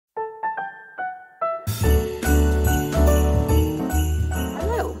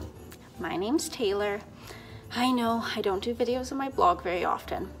name's Taylor. I know I don't do videos on my blog very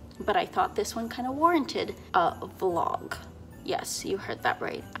often, but I thought this one kind of warranted a vlog. Yes, you heard that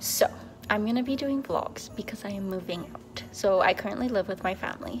right. So I'm gonna be doing vlogs because I am moving out. So I currently live with my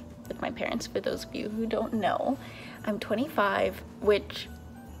family, with my parents, for those of you who don't know. I'm 25, which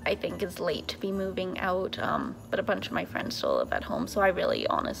I think is late to be moving out, but a bunch of my friends still live at home, so I really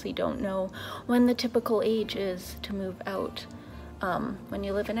honestly don't know when the typical age is to move out when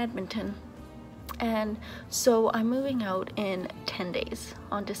you live in Edmonton. And so I'm moving out in 10 days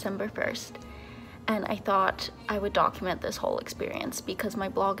on December 1st. And I thought I would document this whole experience because my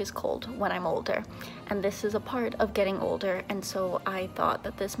blog is called When I'm Older, and this is a part of getting older, and so I thought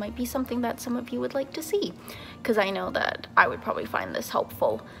that this might be something that some of you would like to see because I know that I would probably find this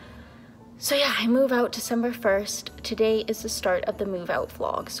helpful. So yeah, I move out December 1st. Today is the start of the move out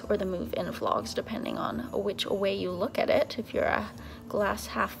vlogs, or the move in vlogs, depending on which way you look at it, if you're a glass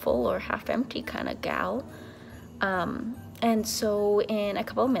half full or half empty kind of gal. And so in a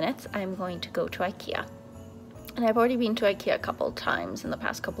couple of minutes, I'm going to go to IKEA. And I've already been to IKEA a couple times in the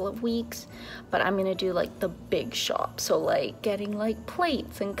past couple of weeks, but I'm gonna do like the big shop. So like getting like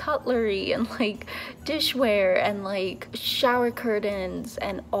plates and cutlery and like dishware and like shower curtains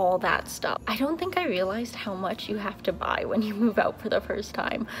and all that stuff. I don't think I realized how much you have to buy when you move out for the first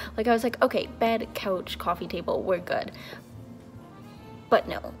time. Like I was like, okay, bed, couch, coffee table, we're good. But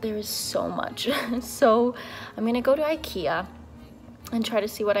no, there is so much. So I'm gonna go to IKEA and try to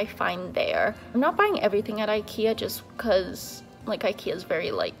see what I find there. I'm not buying everything at IKEA just because like IKEA is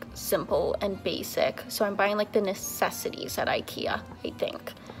very like simple and basic. So I'm buying like the necessities at IKEA, I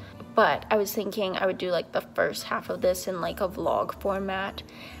think. But I was thinking I would do like the first half of this in like a vlog format,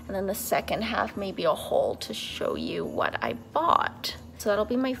 and then the second half maybe a haul to show you what I bought. So that'll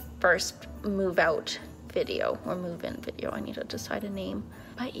be my first move out video, or move-in video. I need to decide a name.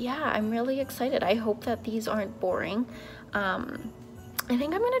 But yeah, I'm really excited. I hope that these aren't boring. I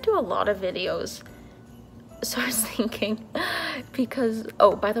think I'm gonna do a lot of videos. So I was thinking, because,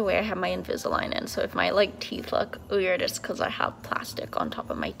 oh, by the way, I have my Invisalign in, so if my like teeth look weird, it's because I have plastic on top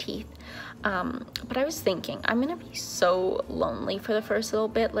of my teeth. But I was thinking, I'm gonna be so lonely for the first little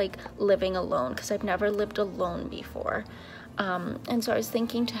bit, like living alone, because I've never lived alone before. And so I was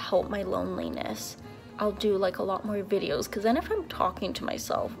thinking, to help my loneliness, I'll do like a lot more videos, because then if I'm talking to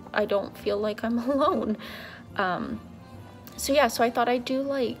myself, I don't feel like I'm alone. So yeah, so I thought I'd do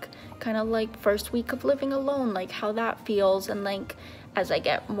like kind of like first week of living alone, like how that feels, and like as I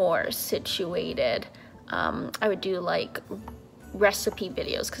get more situated, I would do like recipe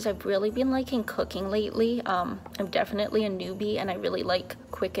videos, because I've really been liking cooking lately. I'm definitely a newbie, and I really like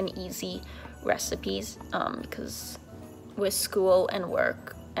quick and easy recipes, because with school and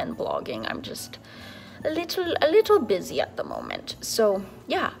work and blogging, I'm just a little busy at the moment. So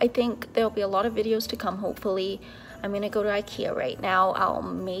yeah, I think there'll be a lot of videos to come, hopefully. I'm gonna go to IKEA right now. I'll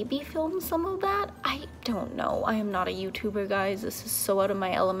maybe film some of that. I don't know. I am not a YouTuber, guys. This is so out of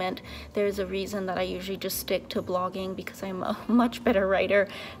my element. There's a reason that I usually just stick to blogging, because I'm a much better writer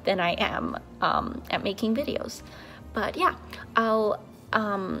than I am at making videos. But yeah, I'll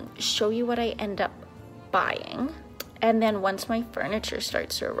show you what I end up buying. And then once my furniture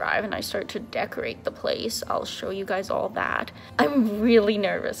starts to arrive and I start to decorate the place, I'll show you guys all that. I'm really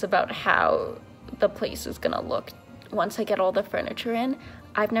nervous about how the place is gonna look once I get all the furniture in.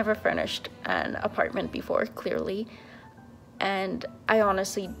 I've never furnished an apartment before, clearly. And I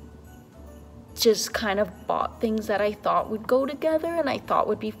honestly just kind of bought things that I thought would go together and I thought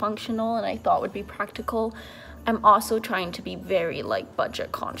would be functional and I thought would be practical. I'm also trying to be very like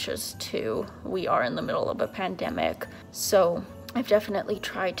budget conscious too. We are in the middle of a pandemic, so I've definitely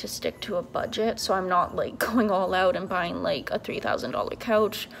tried to stick to a budget, so I'm not like going all out and buying like a $3,000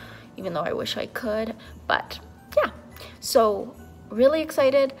 couch, even though I wish I could. But yeah, so really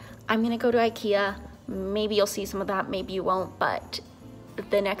excited. I'm gonna go to IKEA. Maybe you'll see some of that, maybe you won't, but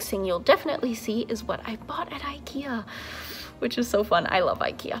the next thing you'll definitely see is what I bought at IKEA, which is so fun. I love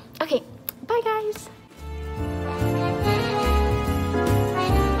IKEA. Okay, bye guys.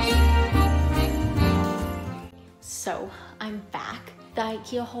 So I'm back. The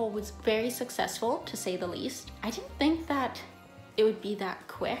IKEA haul was very successful, to say the least. I didn't think that it would be that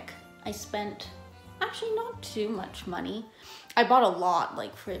quick. I spent actually not too much money. I bought a lot,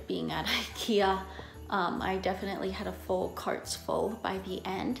 like, for it being at IKEA. I definitely had a full carts full by the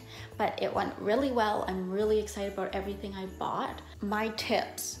end, but it went really well. I'm really excited about everything I bought. My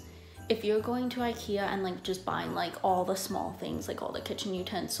tips: if you're going to IKEA and like just buying like all the small things, like all the kitchen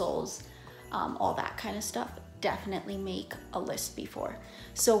utensils, all that kind of stuff, definitely make a list before.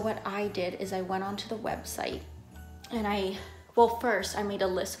 So what I did is I went onto the website and I Well, first I made a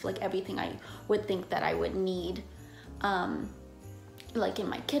list of like everything I would think that I would need, like in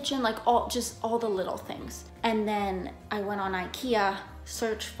my kitchen, like all the little things. And then I went on IKEA,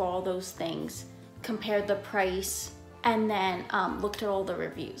 searched for all those things, compared the price, and then looked at all the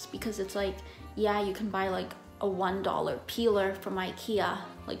reviews, because it's like, yeah, you can buy like a $1 peeler from IKEA,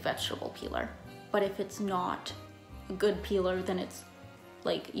 like vegetable peeler, but if it's not a good peeler, then it's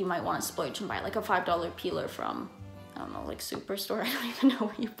like you might want to splurge and buy like a $5 peeler from, I don't know, like Superstore. I don't even know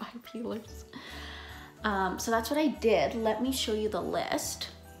where you buy peelers. So that's what I did. Let me show you the list.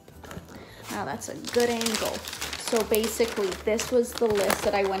 Wow, that's a good angle. So basically this was the list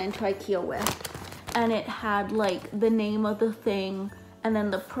that I went into IKEA with, and it had like the name of the thing and then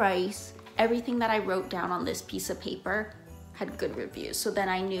the price. Everything that I wrote down on this piece of paper had good reviews. So then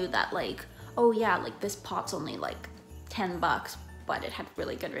I knew that like, oh yeah, like this pot's only like 10 bucks, but it had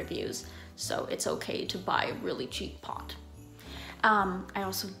really good reviews. So it's okay to buy a really cheap pot. I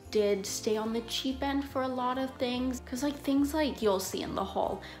also did stay on the cheap end for a lot of things, because like things like you'll see in the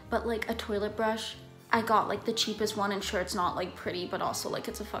haul, but like a toilet brush, I got like the cheapest one, and sure, it's not like pretty, but also like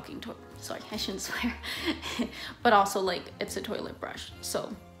it's a fucking sorry, I shouldn't swear. But also like it's a toilet brush.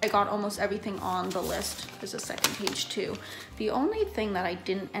 So I got almost everything on the list. There's a second page too. The only thing that I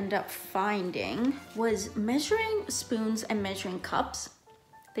didn't end up finding was measuring spoons and measuring cups.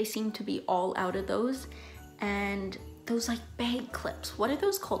 They seem to be all out of those. And those like bag clips, what are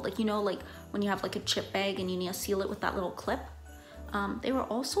those called? Like, you know, like when you have like a chip bag and you need to seal it with that little clip. They were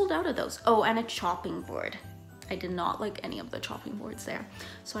all sold out of those. Oh, and a chopping board. I did not like any of the chopping boards there.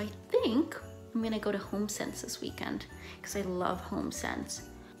 So I think I'm gonna go to HomeSense this weekend, because I love HomeSense.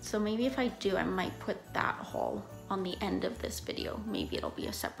 So maybe if I do, I might put that haul on the end of this video. Maybe it'll be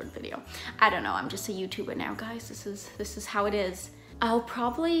a separate video. I don't know, I'm just a YouTuber now, guys. This is how it is. I'll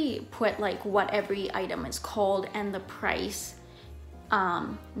probably put like what every item is called and the price.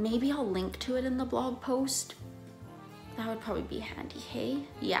 Maybe I'll link to it in the blog post. That would probably be handy, hey?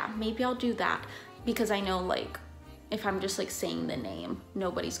 Yeah, maybe I'll do that, because I know like if I'm just like saying the name,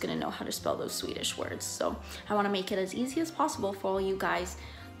 nobody's gonna know how to spell those Swedish words. So I wanna make it as easy as possible for all you guys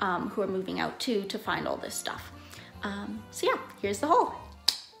who are moving out too to find all this stuff. So yeah, here's the haul.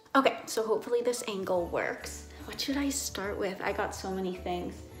 Okay, so hopefully this angle works. What should I start with? I got so many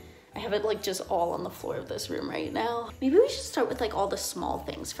things. I have it like just all on the floor of this room right now. Maybe we should start with like all the small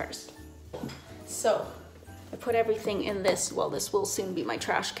things first. So I put everything in this, well, this will soon be my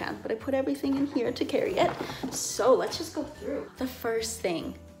trash can, but I put everything in here to carry it. So let's just go through. The first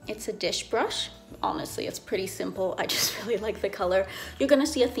thing, it's a dish brush. Honestly, it's pretty simple. I just really like the color. You're gonna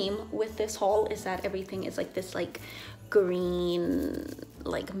see a theme with this haul, is that everything is like this like green,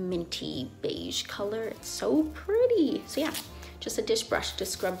 like minty beige color. It's so pretty. So yeah, just a dish brush to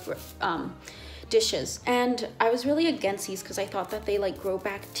scrub dishes. And I was really against these because I thought that they like grow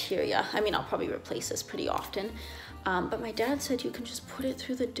bacteria. I mean, I'll probably replace this pretty often. But my dad said you can just put it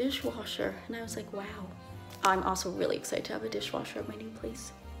through the dishwasher. And I was like, wow. I'm also really excited to have a dishwasher at my new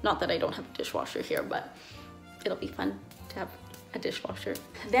place. Not that I don't have a dishwasher here, but it'll be fun to have a dishwasher.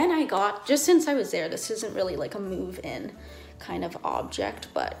 Then I got, just since I was there, this isn't really like a move-in kind of object,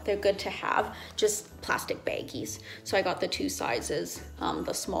 but they're good to have, just plastic baggies. So I got the two sizes,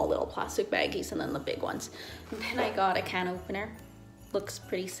 the small little plastic baggies and then the big ones. And then I got a can opener. Looks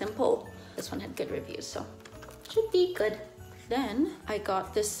pretty simple. This one had good reviews, so should be good. Then I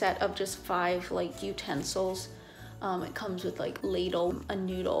got this set of just 5 like utensils. It comes with like ladle, a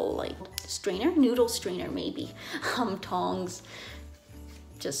noodle like strainer, noodle strainer maybe, tongs.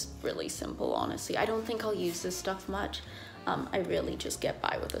 Just really simple, honestly. I don't think I'll use this stuff much. I really just get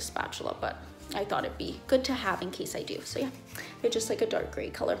by with a spatula, but I thought it'd be good to have in case I do. So yeah, they're just like a dark gray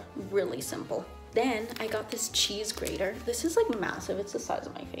color, really simple. Then I got this cheese grater. This is like massive, it's the size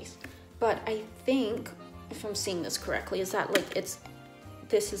of my face. But I think, if I'm seeing this correctly, is that like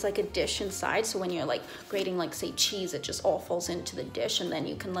this is like a dish inside. So when you're like grating like say cheese, it just all falls into the dish and then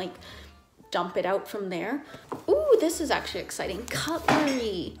you can like dump it out from there. Ooh, this is actually exciting.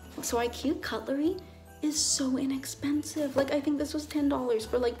 Cutlery. So IKEA cutlery is so inexpensive. Like I think this was $10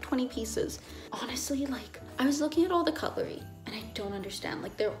 for like 20 pieces. Honestly, like I was looking at all the cutlery and I don't understand.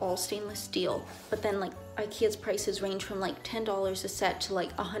 Like they're all stainless steel, but then like IKEA's prices range from like $10 a set to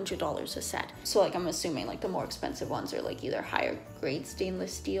like $100 a set. So like I'm assuming like the more expensive ones are like either higher grade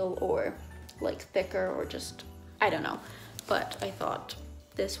stainless steel or like thicker or just, I don't know. But I thought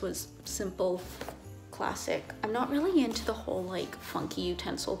this was simple, classic. I'm not really into the whole like funky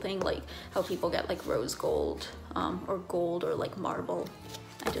utensil thing, like how people get like rose gold or gold or like marble.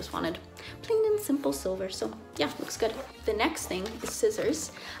 I just wanted plain and simple silver, so yeah, looks good. The next thing is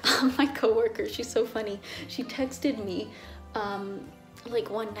scissors. My coworker, she's so funny. She texted me like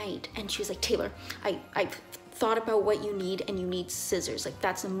one night, and she was like, Taylor, I've thought about what you need, and you need scissors. Like,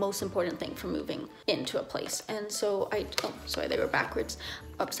 that's the most important thing for moving into a place. And so oh, sorry, they were backwards,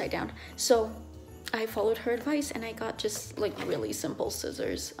 upside down. So I followed her advice, and I got just like really simple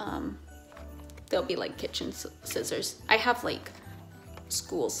scissors. They'll be like kitchen scissors. I have like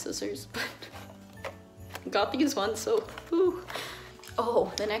school scissors, but got these ones, so whew.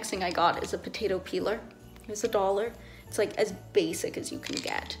 Oh, the next thing I got is a potato peeler. It was $1. It's like as basic as you can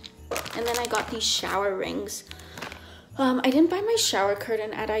get. And then I got these shower rings. I didn't buy my shower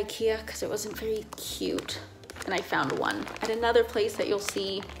curtain at IKEA because it wasn't very cute. And I found one at another place that you'll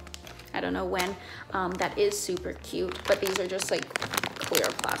see, I don't know when, that is super cute. But these are just like clear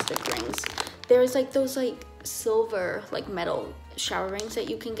plastic rings. There's like those like silver, like metal shower rings that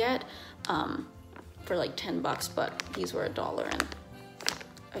you can get for like 10 bucks, but these were $1,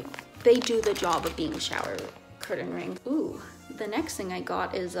 and they do the job of being shower curtain ring. Ooh, the next thing I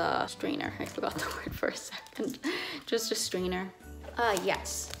got is a strainer. I forgot the word for a second. Just a strainer.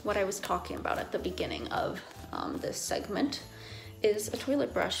 Yes, what I was talking about at the beginning of this segment is a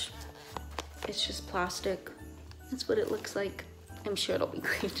toilet brush. It's just plastic. That's what it looks like. I'm sure it'll be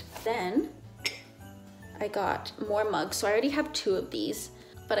great. Then I got more mugs. So I already have 2 of these,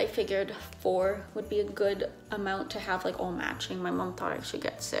 but I figured 4 would be a good amount to have like all matching. My mom thought I should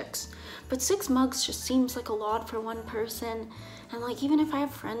get 6, but 6 mugs just seems like a lot for one person. And like, even if I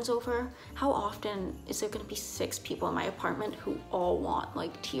have friends over, how often is there gonna be 6 people in my apartment who all want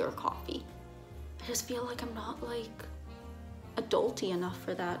like tea or coffee? I just feel like I'm not like adulty enough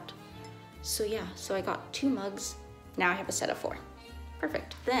for that. So yeah, so I got 2 mugs. Now I have a set of 4.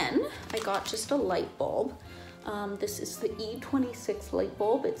 Perfect. Then I got just a light bulb. This is the E26 light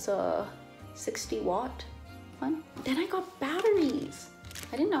bulb. It's a 60-watt one. Then I got batteries.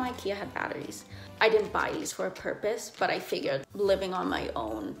 I didn't know IKEA had batteries. I didn't buy these for a purpose, but I figured living on my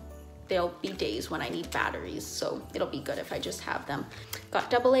own, there'll be days when I need batteries, so it'll be good if I just have them.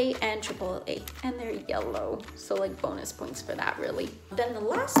 Got AA and AAA, and they're yellow, so like bonus points for that, really. Then the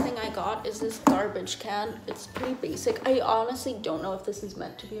last thing I got is this garbage can. It's pretty basic. I honestly don't know if this is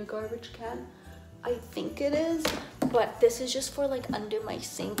meant to be a garbage can. I think it is, but this is just for like under my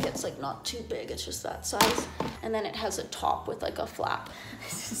sink. It's like not too big, it's just that size. And then it has a top with like a flap.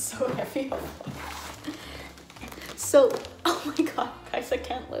 This is so heavy. So, oh my god, guys, I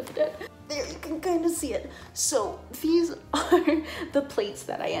can't lift it. There, you can kind of see it. So these are the plates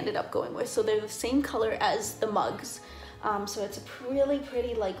that I ended up going with. So they're the same color as the mugs. So it's a really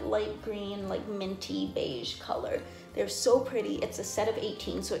pretty like light green, like minty beige color. They're so pretty. It's a set of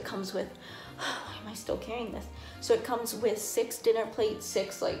 18, so it comes with, why am I still carrying this? So it comes with 6 dinner plates,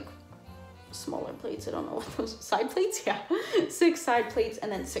 6 like smaller plates. I don't know what those, side plates? Yeah, 6 side plates,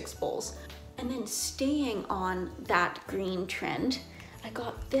 and then 6 bowls. And then staying on that green trend, I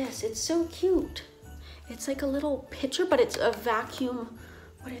got this. It's so cute. It's like a little pitcher, but it's a vacuum.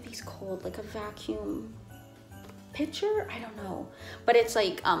 What are these called? Like a vacuum pitcher? I don't know. But it's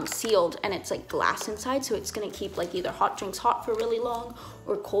like sealed, and it's like glass inside, so it's gonna keep like either hot drinks hot for really long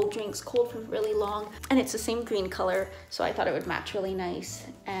or cold drinks cold for really long. And it's the same green color, so I thought it would match really nice.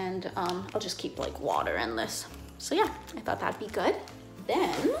 And I'll just keep like water in this. So yeah, I thought that'd be good.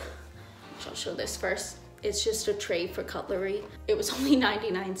 Then I'll show this first. It's just a tray for cutlery. It was only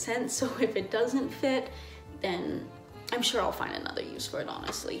 99 cents, so if it doesn't fit, then I'm sure I'll find another use for it,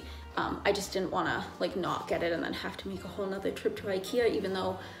 honestly. I just didn't want to like not get it and then have to make a whole nother trip to IKEA, even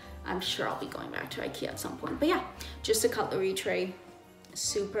though I'm sure I'll be going back to IKEA at some point. But yeah, just a cutlery tray,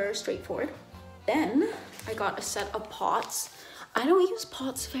 super straightforward. Then I got a set of pots. I don't use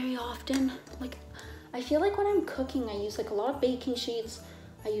pots very often. Like, I feel like when I'm cooking, I use like a lot of baking sheets.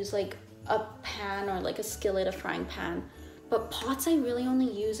 I use like a pan or like a skillet, a frying pan. But pots I really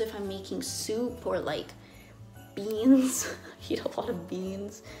only use if I'm making soup or like beans. I eat a lot of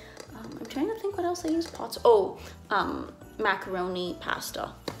beans. I'm trying to think what else I use pots. Oh, macaroni,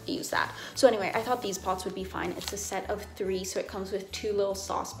 pasta. I use that. So anyway, I thought these pots would be fine. It's a set of 3, so it comes with 2 little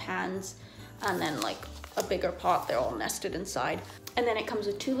saucepans and then like a bigger pot. They're all nested inside. And then it comes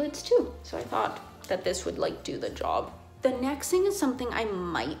with 2 lids too. So I thought that this would like do the job. The next thing is something I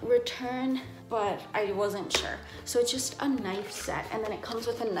might return, but I wasn't sure. So it's just a knife set, and then it comes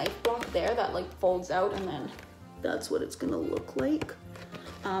with a knife block there that like folds out, and then that's what it's gonna look like.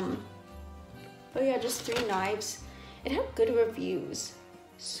 But yeah, just 3 knives. It had good reviews,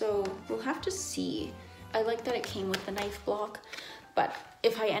 so we'll have to see. I like that it came with the knife block, but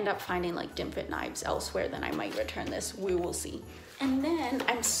if I end up finding like didn't fit knives elsewhere, then I might return this. We will see. And then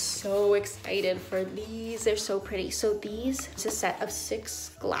I'm so excited for these. They're so pretty. So these, it's a set of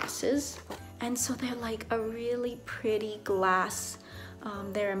 6 glasses. And so they're like a really pretty glass.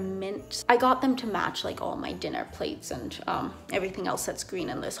 They're mint. I got them to match like all my dinner plates and everything else that's green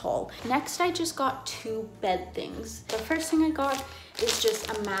in this haul. Next, I just got 2 bed things. The first thing I got is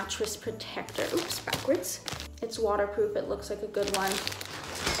just a mattress protector. Oops, backwards. It's waterproof. It looks like a good one.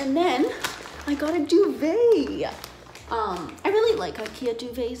 And then I got a duvet. I really like IKEA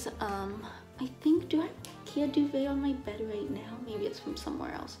duvets. I think, do I have IKEA duvet on my bed right now? Maybe it's from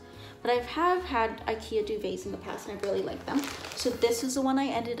somewhere else. But I have had IKEA duvets in the past and I really like them. So this is the one I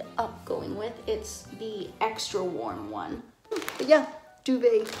ended up going with. It's the extra warm one. But yeah,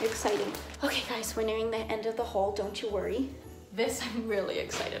 duvet, exciting. Okay guys, we're nearing the end of the haul, don't you worry. This I'm really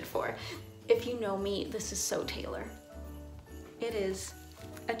excited for. If you know me, this is so Taylor. It is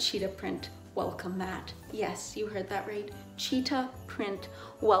a cheetah print welcome mat. Yes, you heard that right. Cheetah print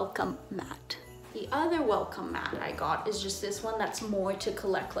welcome mat. The other welcome mat I got is just this one that's more to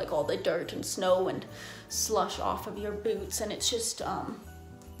collect like all the dirt and snow and slush off of your boots, and it's just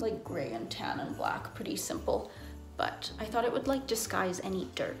like gray and tan and black, pretty simple. But I thought it would like disguise any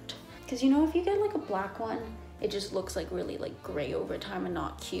dirt. Because you know, if you get like a black one, it just looks like really like gray over time and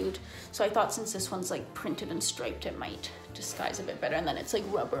not cute. So I thought since this one's like printed and striped, it might disguise a bit better, and then it's like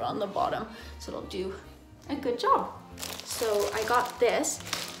rubber on the bottom, so it'll do a good job. So I got this.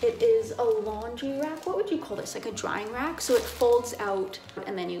 It is a laundry rack. What would you call this? Like a drying rack. So it folds out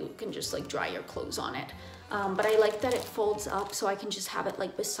and then you can just like dry your clothes on it. But I like that it folds up so I can just have it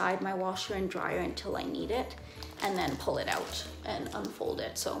like beside my washer and dryer until I need it, and then pull it out and unfold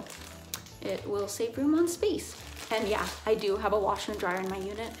it. So it will save room on space. And yeah, I do have a washer and dryer in my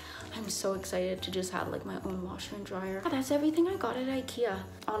unit. I'm so excited to just have like my own washer and dryer. That's everything I got at IKEA.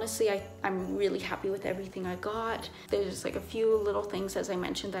 Honestly, I'm really happy with everything I got. There's just like a few little things, as I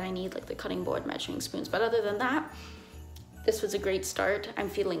mentioned, that I need, like the cutting board, measuring spoons. But other than that, this was a great start. I'm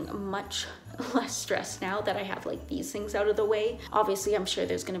feeling much less stressed now that I have like these things out of the way. Obviously, I'm sure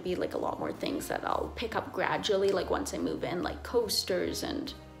there's gonna be like a lot more things that I'll pick up gradually, like once I move in, like coasters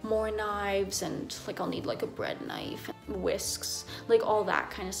and more knives, and like I'll need like a bread knife, whisks, like all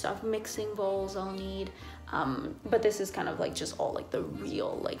that kind of stuff. Mixing bowls I'll need. But this is kind of like just all like the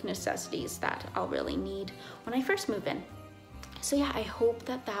real like necessities that I'll really need when I first move in. So yeah, I hope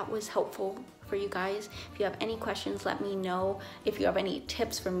that that was helpful for you guys. If you have any questions, let me know. If you have any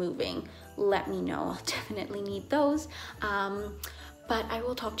tips for moving, let me know. I'll definitely need those. But I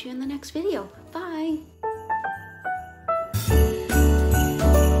will talk to you in the next video. Bye.